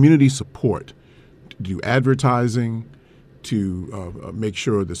getting the community support to do advertising, to make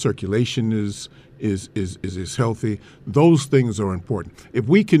sure the circulation is healthy, those things are important. If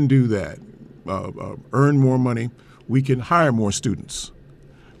we can do that, earn more money, we can hire more students,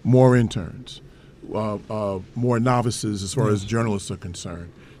 more interns, more novices as far as journalists are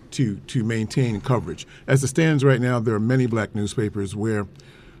concerned, to maintain coverage. As it stands right now, there are many black newspapers where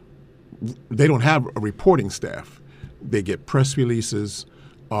they don't have a reporting staff. They get press releases.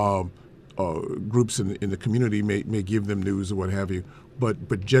 Groups in the community may give them news or what have you,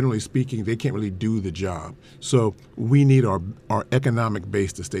 but generally speaking, they can't really do the job. So we need our economic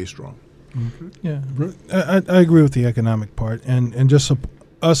base to stay strong. Okay. Yeah, I agree with the economic part, and just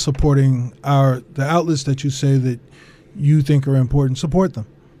us supporting the outlets that you say that you think are important. Support them.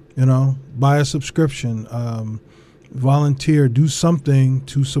 Buy a subscription, volunteer, do something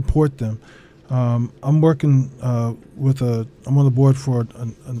to support them. I'm working I'm on the board for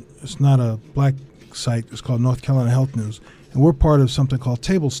it's not a black site, it's called North Carolina Health News, and we're part of something called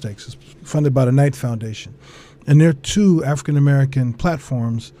Table Stakes. It's funded by the Knight Foundation, and there are 2 African American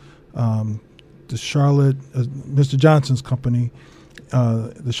platforms, the Charlotte, Mr. Johnson's company,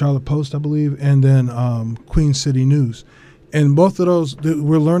 the Charlotte Post, I believe, and then Queen City News, and both of those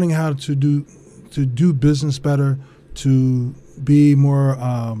we're learning how to do business better, to be more.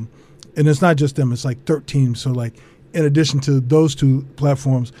 And it's not just them; it's like 13. So, like, in addition to those 2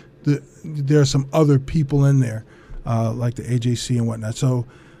 platforms, there are some other people in there, like the AJC and whatnot. So,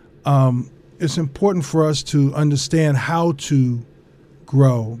 it's important for us to understand how to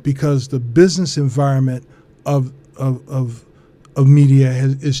grow, because the business environment of media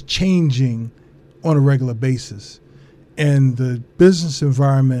is changing on a regular basis, and the business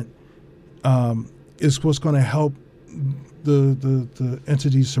environment is what's going to help the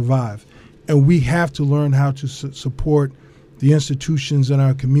entities survive. And we have to learn how to support the institutions in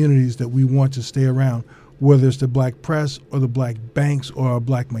our communities that we want to stay around, whether it's the black press or the black banks or a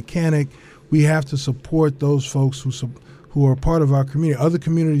black mechanic. We have to support those folks who are part of our community. Other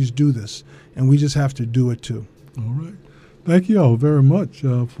communities do this, and we just have to do it too. All right. Thank you all very much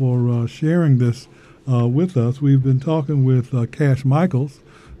for sharing this with us. We've been talking with Cash Michaels,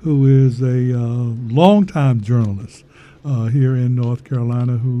 who is a longtime journalist here in North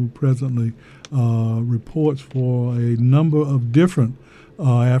Carolina, who presently reports for a number of different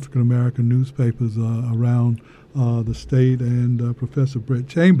African American newspapers around the state, and Professor Brett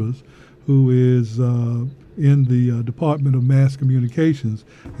Chambers, who is in the Department of Mass Communications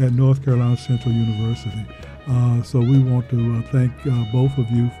at North Carolina Central University. So we want to thank both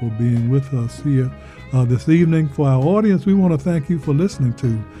of you for being with us here this evening. For our audience, we want to thank you for listening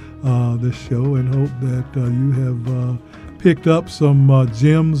to this show, and hope that you have picked up some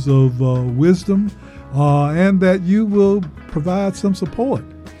gems of wisdom, and that you will provide some support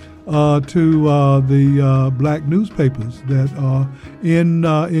to the black newspapers that are in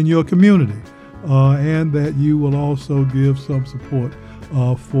your community, and that you will also give some support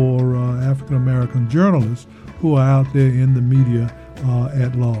for African American journalists who are out there in the media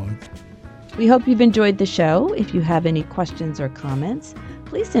at large. We hope you've enjoyed the show. If you have any questions or comments,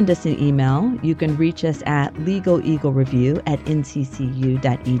 please send us an email. You can reach us at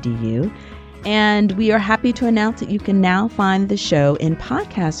legaleaglereview@nccu.edu. And we are happy to announce that you can now find the show in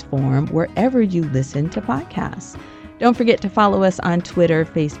podcast form wherever you listen to podcasts. Don't forget to follow us on Twitter,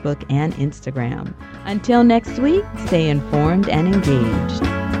 Facebook, and Instagram. Until next week, stay informed and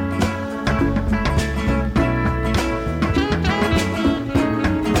engaged.